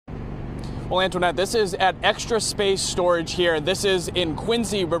Well, Antoinette, this is at Extra Space Storage here. This is in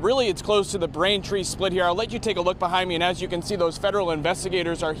Quincy, but really it's close to the Braintree split here. I'll let you take a look behind me, and as you can see, those federal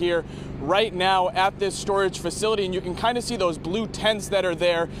investigators are here right now at this storage facility, and you can kind of see those blue tents that are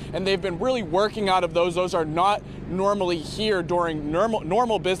there, and they've been really working out of those. Those are not normally here during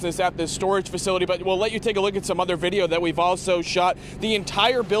normal business at this storage facility, but we'll let you take a look at some other video that we've also shot. The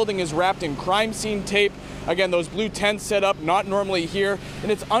entire building is wrapped in crime scene tape. Again, those blue tents set up, not normally here,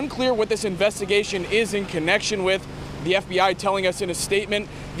 and it's unclear what this investigation is in connection with. The FBI telling us in a statement,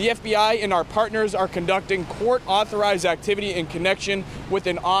 the FBI and our partners are conducting court-authorized activity in connection with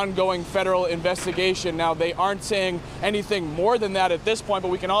an ongoing federal investigation. Now, they aren't saying anything more than that at this point, but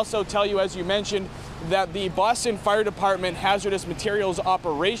we can also tell you, as you mentioned, that the Boston Fire Department Hazardous Materials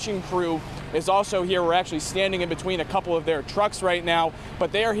Operation crew is also here. We're actually standing in between a couple of their trucks right now,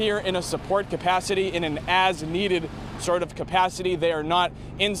 but they are here in a support capacity, in an as-needed sort of capacity. They are not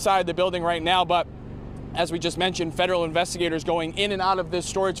inside the building right now, but as we just mentioned, federal investigators going in and out of this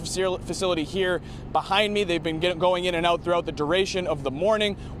storage facility here behind me. They've been going in and out throughout the duration of the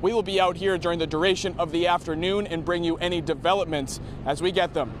morning. We will be out here during the duration of the afternoon and bring you any developments as we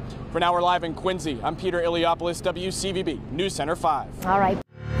get them. For now, we're live in Quincy. I'm Peter Iliopoulos, WCVB News Center 5. All right.